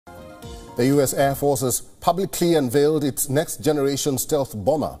The US Air Force has publicly unveiled its next-generation stealth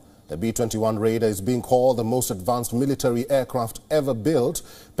bomber. The B-21 Raider is being called the most advanced military aircraft ever built.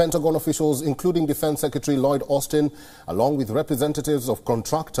 Pentagon officials, including Defense Secretary Lloyd Austin, along with representatives of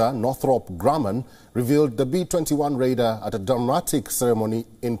contractor Northrop Grumman, revealed the B-21 Raider at a dramatic ceremony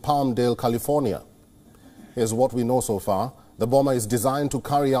in Palmdale, California. Here's what we know so far. The bomber is designed to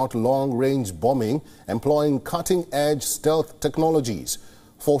carry out long-range bombing, employing cutting-edge stealth technologies.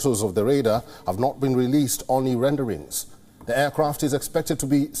 Photos of the Raider have not been released, only renderings. The aircraft is expected to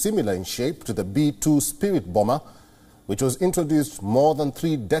be similar in shape to the B-2 Spirit bomber, which was introduced more than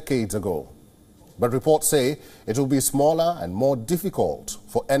 3 decades ago. But reports say it will be smaller and more difficult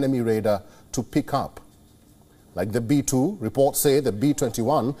for enemy radar to pick up. Like the B-2, reports say the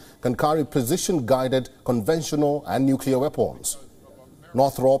B-21 can carry precision-guided conventional and nuclear weapons.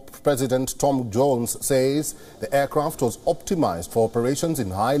 Northrop President Tom Jones says the aircraft was optimized for operations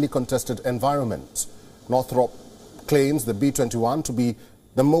in highly contested environments. Northrop claims the B-21 to be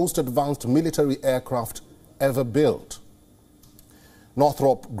the most advanced military aircraft ever built.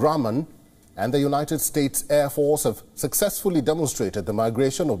 Northrop Grumman and the United States Air Force have successfully demonstrated the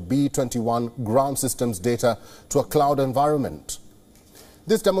migration of B-21 ground systems data to a cloud environment.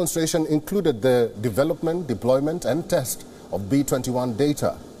 This demonstration included the development, deployment and test of B-21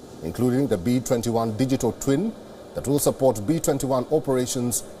 data, including the B-21 digital twin that will support B-21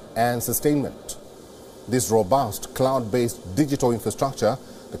 operations and sustainment. This robust cloud-based digital infrastructure,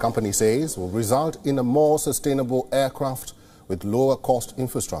 the company says, will result in a more sustainable aircraft with lower cost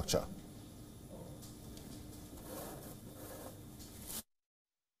infrastructure.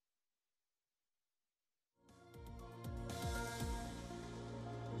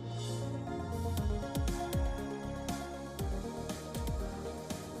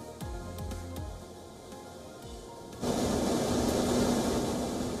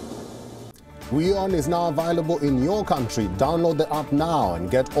 WION is now available in your country. Download the app now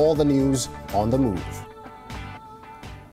and get all the news on the move.